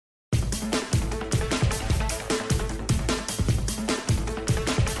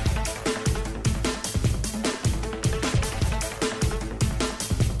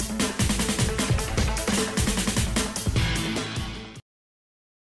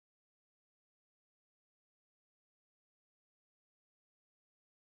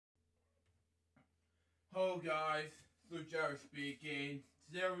Hello guys, LukeJ speaking.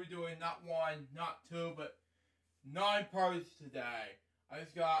 Today we're doing not one, not two, but 9 parts today. I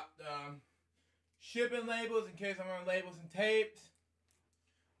just got shipping labels in case I'm running labels and tapes.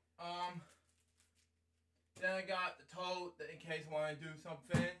 Then I got the tote in case I want to do some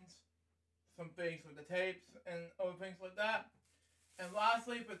things with the tapes and other things like that. And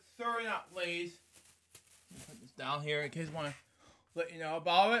lastly, but certainly not least, put this down here in case I want to let you know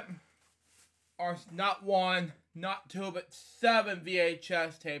about it. Are not 1, not 2, but 7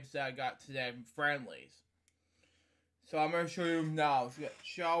 VHS tapes that I got today from Friendlies. So I'm going to show you now. So,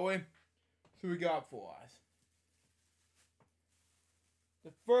 shall we? So we got for us.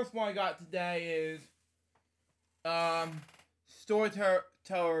 The first one I got today is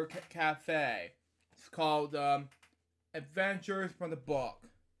Storyteller Cafe. It's called Adventures from the Book.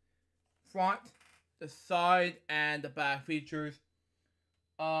 Front, the side, and the back features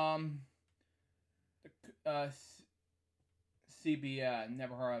CBN,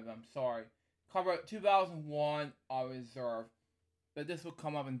 never heard of them, sorry. Cover 2001 are reserved. But this will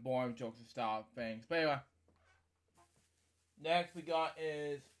come up in boring jokes and style things. But anyway. Next we got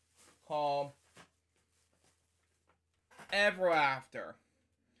is called Ever After.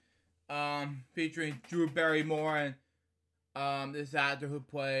 Featuring Drew Barrymore and this actor who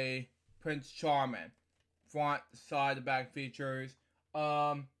played Prince Charming. Front, side, the back features.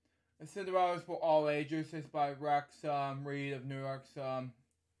 The Cinderella's for all ages. This is by Rex Reed of New York's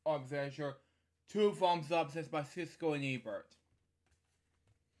organization. 2 thumbs up. This is by Cisco and Ebert.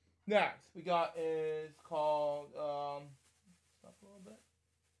 Next, we got is called stop a little bit.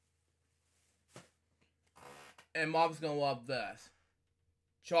 And Mom's gonna love this.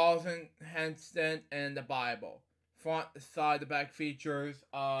 Charles and Heston and the Bible. Front, the side, the back features.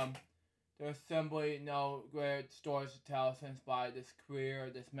 There's simply no great stories to tell since by this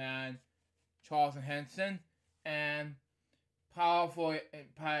man, Charles and Henson, and powerful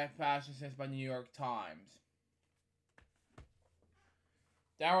fashion since by New York Times.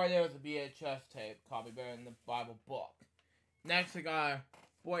 That right there is a VHS tape, copy better than the Bible book. Next, I got a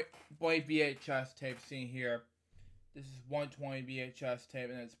boy VHS tape seen here. This is 120 VHS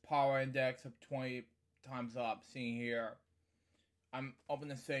tape, and it's power index of 20 times up, seen here. I'm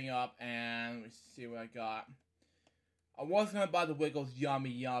opening this thing up and let's see what I got. I was gonna buy the Wiggles Yummy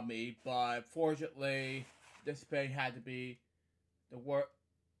Yummy, but fortunately this thing had to be the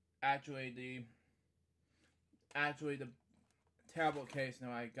actually the terrible case that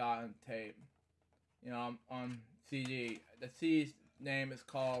I got on tape. You know, on CD. The CD's name is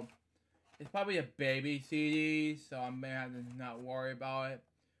called, it's probably a baby CD, so I may have to not worry about it.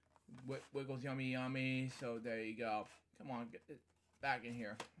 Wiggles Yummy Yummy, so there you go. Come on, get it back in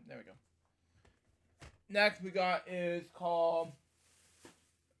here. There we go. Next we got is called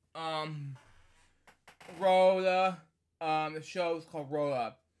Rhoda. The show is called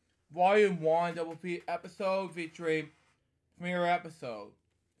Rhoda. Volume 1 double episode featuring premiere episode.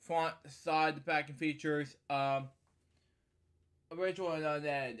 Front, the side, the back, and features original and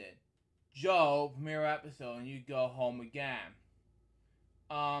unedited. Joe, premiere episode, and You Go Home Again.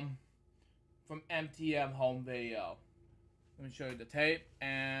 From MTM Home Video. Let me show you the tape,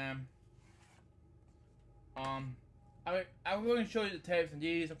 and I'm going to show you the tapes and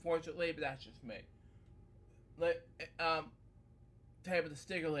these, unfortunately, but that's just me. Tape with the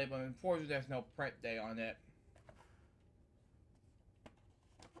sticker label, and unfortunately there's no print date on it.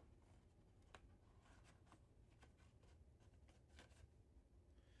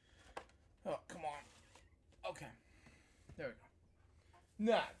 Oh, come on. Okay. There we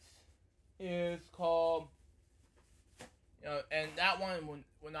go. Next is called, and that one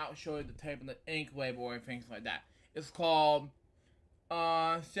will not show you the tape and the ink label or things like that. It's called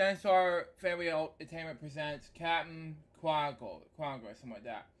Sensor Family Entertainment presents Captain Chronicle, something like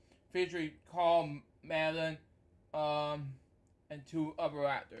that. Featuring Carl Malin and 2 other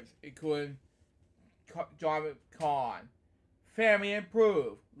actors, including John Kahn. Family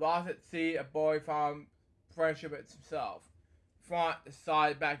Improved. Lost at Sea, a boy found friendship with himself. Front, the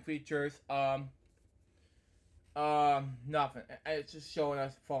side, back features, nothing. It's just showing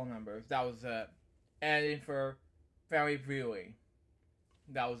us phone numbers. That was it. Ending for family viewing.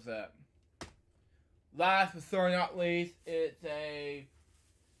 That was it. Last but certainly not least, it's a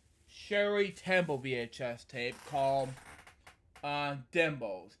Sherry Temple VHS tape called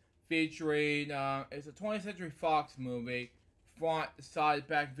Dimbos. Featuring, it's a 20th Century Fox movie. Front, side,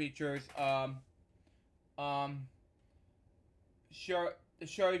 back features, the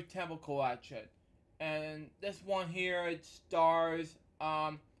Sherry Temple collection. And this one here, it stars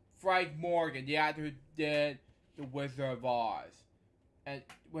Frank Morgan, the actor who did The Wizard of Oz, and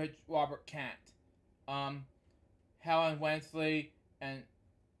with Robert Kent. Helen Wensley and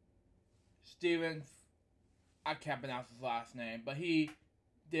Steven, I can't pronounce his last name, but he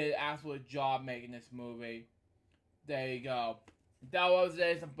did an absolute job making this movie. There you go. That was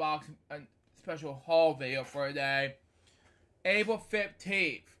today's unboxing special haul video for today. April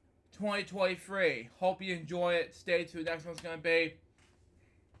 15th, 2023. Hope you enjoy it. Stay tuned. Next one's going to be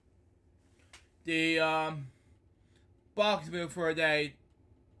the box move for today.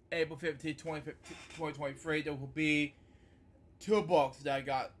 April 15th, 2023. There will be 2 books that I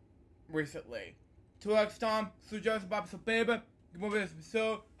got recently. Till next time, so Joseph Bob, so baby, good movie,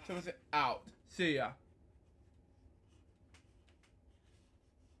 so out. See ya.